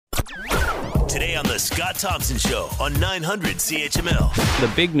Today on The Scott Thompson Show on 900 CHML.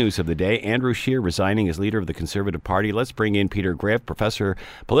 The big news of the day, Andrew Scheer resigning as leader of the Conservative Party. Let's bring in Peter Griff, Professor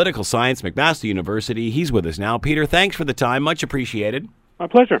Political Science, McMaster University. He's with us now. Peter, thanks for the time. Much appreciated. My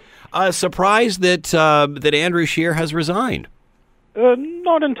pleasure. Surprised that Andrew Scheer has resigned?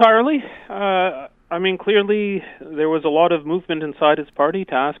 Not entirely. Clearly there was a lot of movement inside his party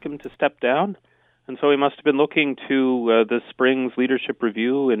to ask him to step down. And so he must have been looking to this spring's leadership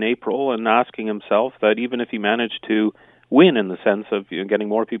review in April and asking himself that even if he managed to win in the sense of getting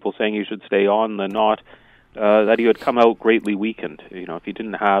more people saying he should stay on than not, that he would come out greatly weakened. If he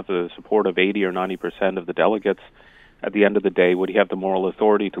didn't have the support of 80 or 90% of the delegates, at the end of the day, would he have the moral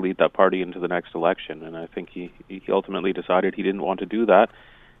authority to lead that party into the next election? And I think he ultimately decided he didn't want to do that.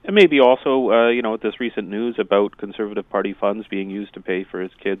 And maybe also, with this recent news about Conservative Party funds being used to pay for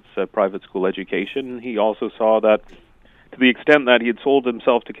his kids' private school education, he also saw that to the extent that he had sold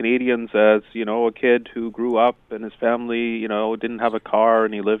himself to Canadians as, a kid who grew up and his family, didn't have a car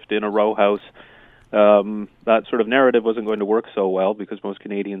and he lived in a row house, that sort of narrative wasn't going to work so well because most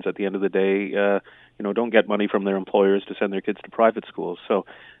Canadians at the end of the day, don't get money from their employers to send their kids to private schools. So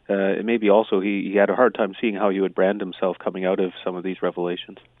it may be also he had a hard time seeing how he would brand himself coming out of some of these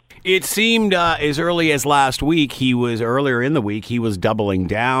revelations. It seemed as early as last week, earlier in the week, he was doubling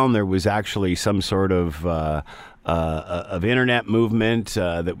down. There was actually some sort of internet movement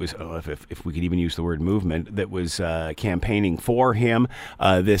that was, if we could even use the word movement, that was campaigning for him.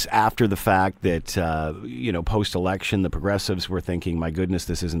 This after the fact that, post-election, the progressives were thinking, my goodness,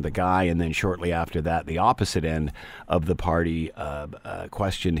 this isn't the guy. And then shortly after that, the opposite end of the party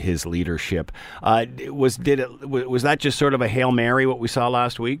questioned his leadership. Was that just sort of a Hail Mary, what we saw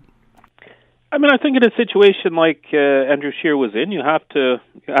last week? I think in a situation like Andrew Scheer was in, you have to,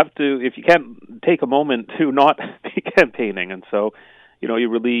 if you can't take a moment to not be campaigning, and so,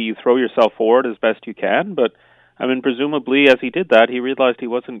 you throw yourself forward as best you can. But presumably, as he did that, he realized he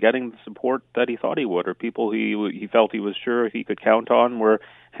wasn't getting the support that he thought he would, or people he felt he was sure he could count on were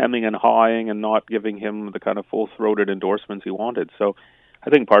hemming and hawing and not giving him the kind of full-throated endorsements he wanted. So, I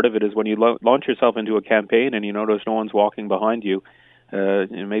think part of it is when you launch yourself into a campaign and you notice no one's walking behind you.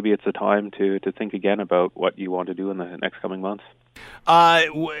 Maybe it's a time to think again about what you want to do in the next coming months.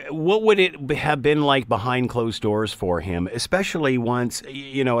 What would it have been like behind closed doors for him, especially once,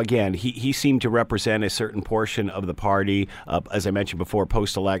 again, he seemed to represent a certain portion of the party. As I mentioned before,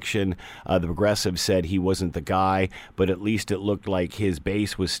 post-election, the Progressives said he wasn't the guy, but at least it looked like his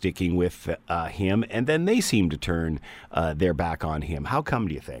base was sticking with him, and then they seemed to turn their back on him. How come,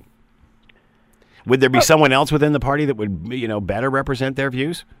 do you think? Would there be someone else within the party that would, better represent their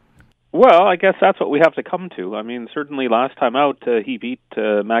views? Well, I guess that's what we have to come to. Certainly last time out, he beat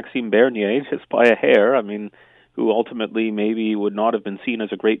Maxime Bernier just by a hair, who ultimately maybe would not have been seen as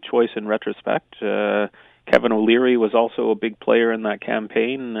a great choice in retrospect. Kevin O'Leary was also a big player in that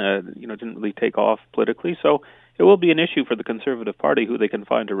campaign, didn't really take off politically. So it will be an issue for the Conservative Party who they can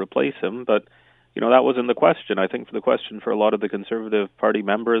find to replace him. But, that wasn't the question. I think the question for a lot of the Conservative Party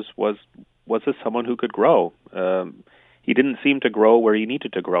members was this someone who could grow? He didn't seem to grow where he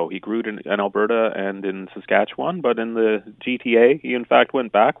needed to grow. He grew in Alberta and in Saskatchewan, but in the GTA, he in fact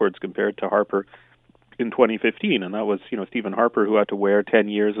went backwards compared to Harper in 2015, and that was, Stephen Harper, who had to wear 10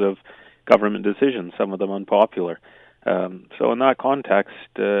 years of government decisions, some of them unpopular. So in that context,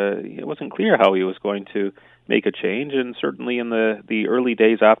 it wasn't clear how he was going to make a change, and certainly in the early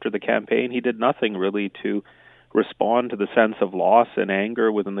days after the campaign, he did nothing really to respond to the sense of loss and anger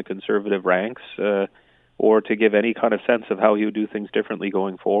within the Conservative ranks, or to give any kind of sense of how he would do things differently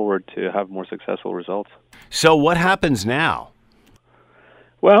going forward to have more successful results. So what happens now?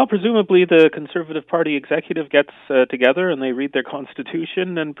 Well, presumably the Conservative Party executive gets together and they read their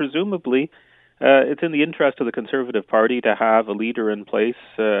constitution, and presumably it's in the interest of the Conservative Party to have a leader in place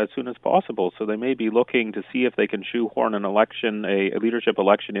as soon as possible. So they may be looking to see if they can shoehorn an election, a leadership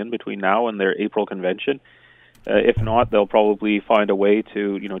election in between now and their April convention. If not, they'll probably find a way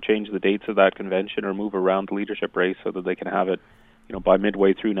to, change the dates of that convention or move around the leadership race so that they can have it, by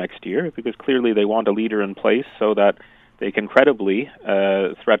midway through next year. Because clearly they want a leader in place so that they can credibly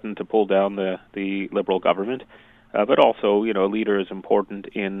threaten to pull down the Liberal government. But also, a leader is important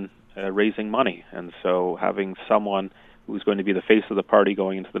in raising money. And so having someone who's going to be the face of the party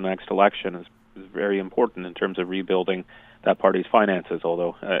going into the next election is very important in terms of rebuilding that party's finances,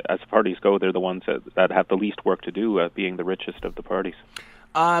 although as parties go, they're the ones that have the least work to do, being the richest of the parties.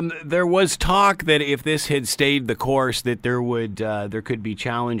 There was talk that if this had stayed the course, that there could be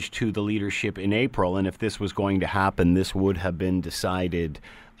challenge to the leadership in April, and if this was going to happen, this would have been decided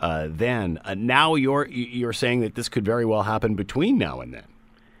then. Now you're saying that this could very well happen between now and then.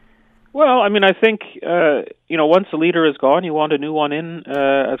 Well, I mean, I think once the leader is gone, you want a new one in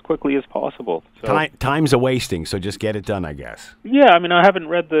as quickly as possible. So, Time's a wasting, so just get it done, I guess. yeah, I mean, I haven't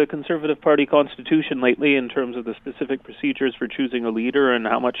read the Conservative Party constitution lately in terms of the specific procedures for choosing a leader and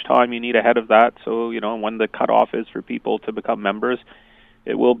how much time you need ahead of that. So, when the cutoff is for people to become members,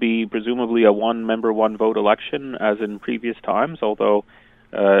 it will be presumably a one-member, one-vote election, as in previous times, although,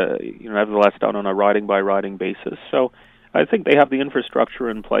 nevertheless done on a riding-by-riding basis. So I think they have the infrastructure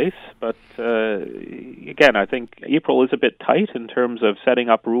in place, but again, I think April is a bit tight in terms of setting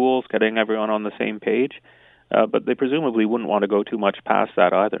up rules, getting everyone on the same page, but they presumably wouldn't want to go too much past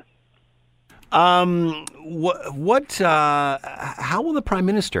that either. How will the Prime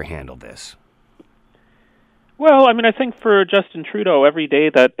Minister handle this? Well, I mean, I think for Justin Trudeau, every day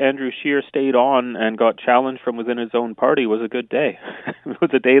that Andrew Scheer stayed on and got challenged from within his own party was a good day. It was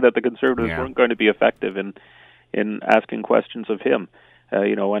a day that the Conservatives weren't going to be effective in asking questions of him.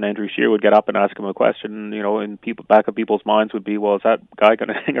 When Andrew Scheer would get up and ask him a question, in back of people's minds would be, well, is that guy going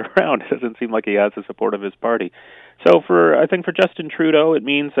to hang around? It doesn't seem like he has the support of his party. So I think for Justin Trudeau, it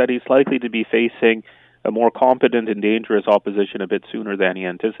means that he's likely to be facing a more competent and dangerous opposition a bit sooner than he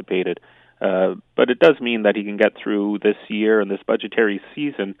anticipated. But it does mean that he can get through this year and this budgetary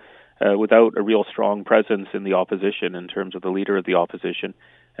season without a real strong presence in the opposition in terms of the leader of the opposition.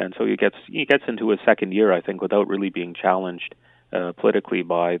 And so he gets into his second year, I think, without really being challenged politically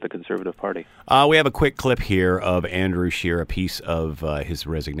by the Conservative Party. We have a quick clip here of Andrew Scheer, a piece of his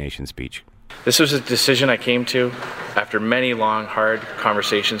resignation speech. This was a decision I came to after many long, hard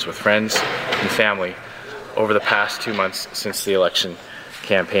conversations with friends and family over the past 2 months since the election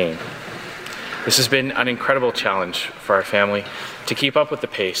campaign. This has been an incredible challenge for our family to keep up with the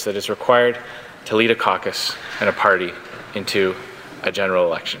pace that is required to lead a caucus and a party into a general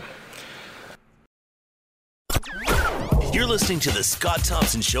election. You're listening to the Scott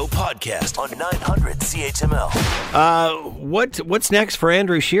Thompson Show podcast on 900 CHML. What's next for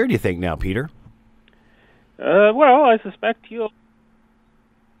Andrew Scheer, do you think now, Peter? Well, I suspect he'll...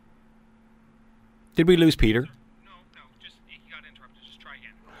 Did we lose Peter? No, he got interrupted. Just try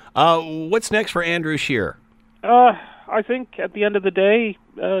again. What's next for Andrew Scheer? I think at the end of the day,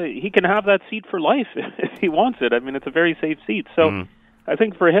 he can have that seat for life if he wants it. I mean, it's a very safe seat. So I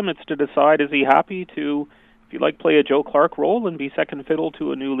think for him, it's to decide, is he happy to, if you like, play a Joe Clark role and be second fiddle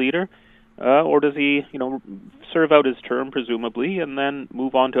to a new leader, or does he, serve out his term, presumably, and then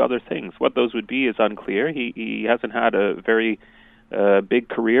move on to other things? What those would be is unclear. He hasn't had a very big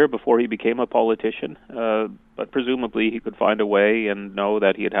career before he became a politician, but presumably he could find a way and know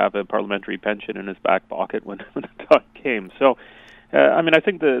that he'd have a parliamentary pension in his back pocket when the time came. So, I mean, I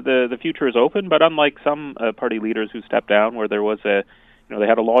think the future is open, but unlike some party leaders who stepped down where there was they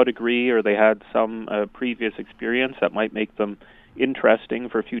had a law degree or they had some previous experience that might make them interesting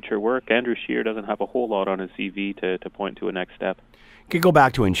for future work, Andrew Scheer doesn't have a whole lot on his CV to point to a next step. Could go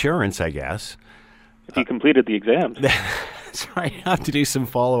back to insurance, I guess. If he completed the exams. Sorry, I have to do some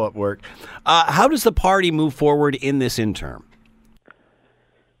follow-up work. How does the party move forward in this interim?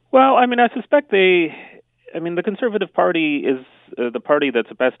 Well, I mean, I suspect the Conservative Party is the party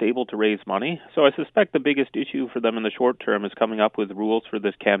that's best able to raise money. So I suspect the biggest issue for them in the short term is coming up with rules for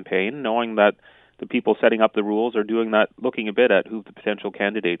this campaign, knowing that the people setting up the rules are doing that, looking a bit at who the potential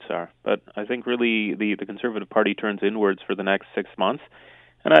candidates are. But I think really the Conservative Party turns inwards for the next 6 months.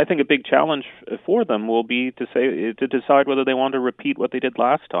 And I think a big challenge for them will be to decide whether they want to repeat what they did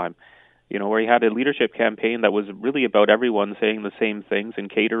last time. Where you had a leadership campaign that was really about everyone saying the same things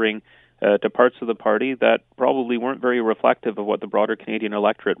and catering to parts of the party that probably weren't very reflective of what the broader Canadian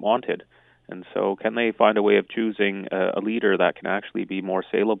electorate wanted. And so can they find a way of choosing a leader that can actually be more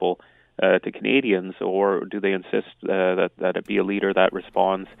saleable to Canadians, or do they insist that it be a leader that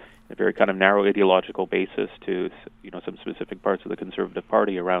responds a very kind of narrow ideological basis to some specific parts of the Conservative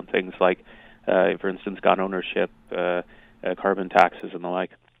Party around things like, for instance, gun ownership, carbon taxes, and the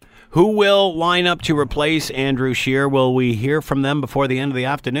like. Who will line up to replace Andrew Scheer? Will we hear from them before the end of the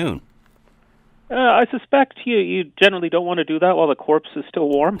afternoon? I suspect you generally don't want to do that while the corpse is still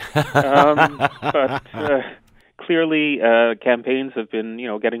warm. But clearly, campaigns have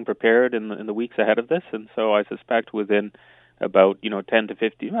been getting prepared in the weeks ahead of this, and so I suspect within about 10 to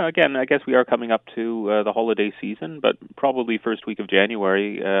 15. Well, again, I guess we are coming up to the holiday season, but probably first week of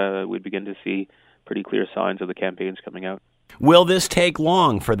January we'd begin to see pretty clear signs of the campaigns coming out. Will this take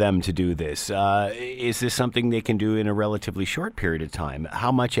long for them to do this? Is this something they can do in a relatively short period of time?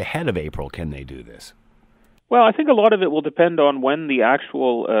 How much ahead of April can they do this? Well, I think a lot of it will depend on when the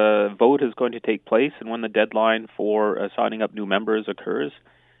actual vote is going to take place and when the deadline for signing up new members occurs.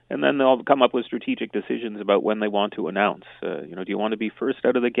 and then they'll come up with strategic decisions about when they want to announce. Do you want to be first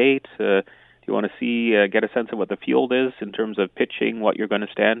out of the gate? Do you want to get a sense of what the field is in terms of pitching, what you're going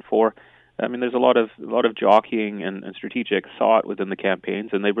to stand for? I mean, there's a lot of jockeying and strategic thought within the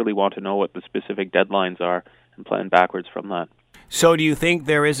campaigns, and they really want to know what the specific deadlines are and plan backwards from that. So do you think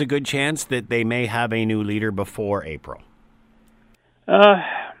there is a good chance that they may have a new leader before April?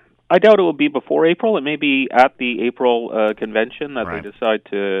 I doubt it will be before April. It may be at the April convention that Right. they decide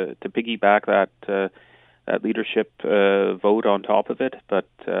to piggyback that leadership vote on top of it. But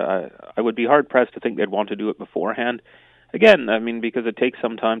I would be hard-pressed to think they'd want to do it beforehand. Again, I mean, because it takes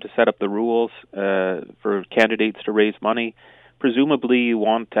some time to set up the rules for candidates to raise money. Presumably, you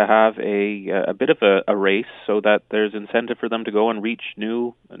want to have a bit of a race so that there's incentive for them to go and reach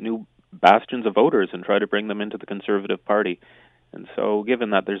new bastions of voters and try to bring them into the Conservative Party. And so, given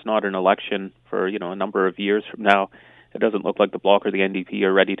that there's not an election for a number of years from now, it doesn't look like the Bloc or the NDP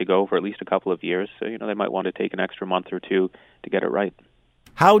are ready to go for at least a couple of years. So, they might want to take an extra month or two to get it right.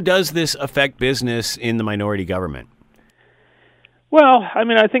 How does this affect business in the minority government? Well, I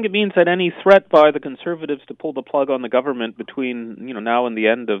mean, I think it means that any threat by the Conservatives to pull the plug on the government between, now and the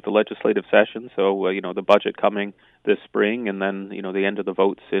end of the legislative session, so, the budget coming this spring and then, the end of the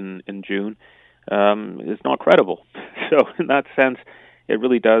votes in June, is not credible. So in that sense, it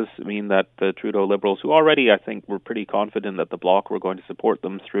really does mean that the Trudeau Liberals, who already, I think, were pretty confident that the Bloc were going to support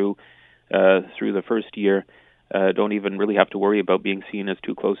them through the first year, don't even really have to worry about being seen as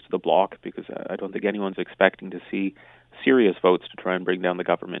too close to the Bloc, because I don't think anyone's expecting to see serious votes to try and bring down the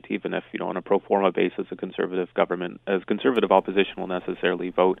government, even if, on a pro forma basis, a conservative opposition will necessarily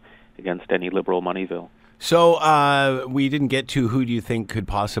vote against any Liberal money bill. So we didn't get to who do you think could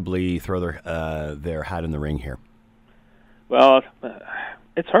possibly throw their hat in the ring here? Well,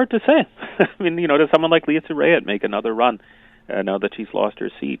 it's hard to say. I mean, does someone like Lisa Rayett make another run now that she's lost her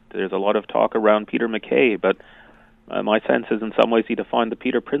seat? There's a lot of talk around Peter MacKay, but my sense is in some ways he defined the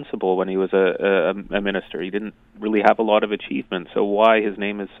Peter principle when he was a minister. He didn't really have a lot of achievement, so why his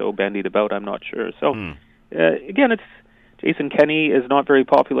name is so bandied about, I'm not sure. So, again, Jason Kenney is not very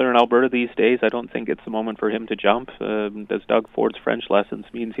popular in Alberta these days. I don't think it's the moment for him to jump. Does Doug Ford's French lessons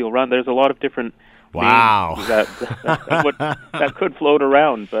means he'll run? There's a lot of different names that could float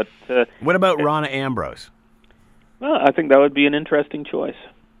around. But what about Rona Ambrose? Well, I think that would be an interesting choice.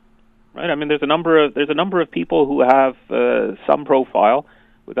 Right? I mean, there's a number of people who have some profile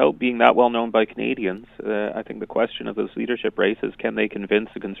without being that well known by Canadians. I think the question of those leadership races, can they convince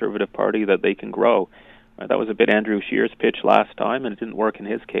the Conservative Party that they can grow? That was a bit Andrew Scheer's pitch last time, and it didn't work in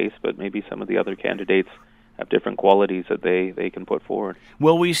his case, but maybe some of the other candidates have different qualities that they can put forward.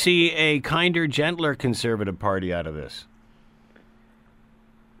 Will we see a kinder, gentler Conservative Party out of this?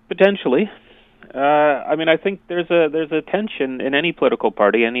 Potentially. I mean, I think there's a tension in any political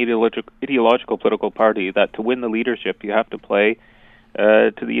party, any ideological political party, that to win the leadership, you have to play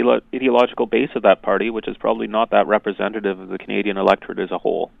to the ideological base of that party, which is probably not that representative of the Canadian electorate as a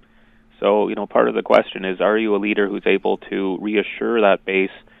whole. So, part of the question is, are you a leader who's able to reassure that base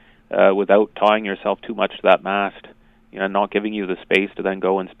without tying yourself too much to that mast, not giving you the space to then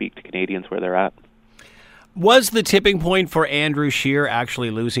go and speak to Canadians where they're at? Was the tipping point for Andrew Scheer actually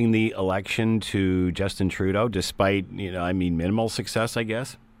losing the election to Justin Trudeau, despite, minimal success, I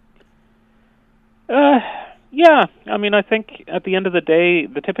guess? Yeah. I mean, I think at the end of the day,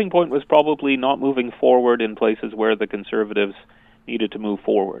 the tipping point was probably not moving forward in places where the Conservatives needed to move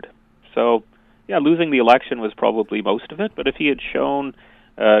forward. So, yeah, losing the election was probably most of it, but if he had shown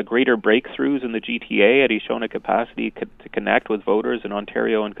greater breakthroughs in the GTA, had he shown a capacity to connect with voters in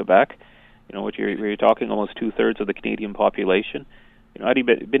Ontario and Quebec, which you're talking almost two-thirds of the Canadian population, had he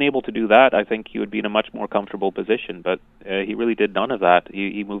been able to do that, I think he would be in a much more comfortable position, but he really did none of that.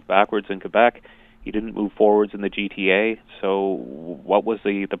 He moved backwards in Quebec. He didn't move forwards in the GTA, so what was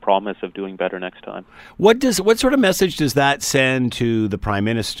the promise of doing better next time? What sort of message does that send to the Prime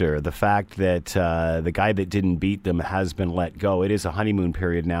Minister, the fact that the guy that didn't beat them has been let go? It is a honeymoon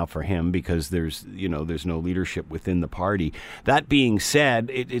period now for him because there's no leadership within the party. That being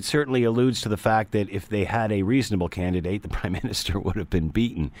said, it certainly alludes to the fact that if they had a reasonable candidate, the Prime Minister would have been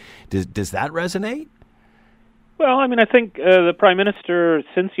beaten. Does that resonate? Well, I mean, I think the Prime Minister,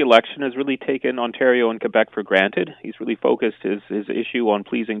 since the election, has really taken Ontario and Quebec for granted. He's really focused his issue on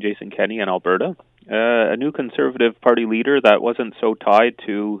pleasing Jason Kenney and Alberta. A new Conservative Party leader that wasn't so tied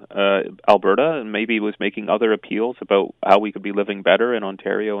to Alberta and maybe was making other appeals about how we could be living better in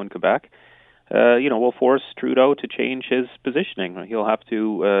Ontario and Quebec, will force Trudeau to change his positioning. He'll have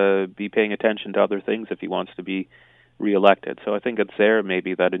to be paying attention to other things if he wants to be reelected. So I think it's there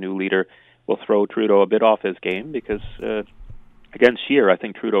maybe that a new leader will throw Trudeau a bit off his game because against Scheer, I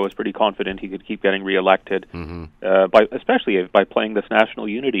think Trudeau was pretty confident he could keep getting reelected, especially by playing this national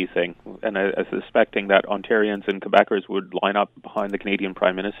unity thing, and suspecting that Ontarians and Quebecers would line up behind the Canadian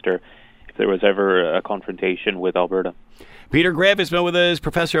Prime Minister if there was ever a confrontation with Alberta. Peter Graefe has been with us,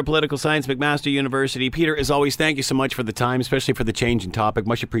 Professor of Political Science, McMaster University. Peter, as always, thank you so much for the time, especially for the change in topic.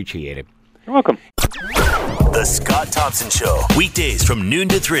 Much appreciated. You're welcome. The Scott Thompson Show, weekdays from noon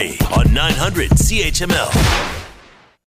to 3 on 900 CHML.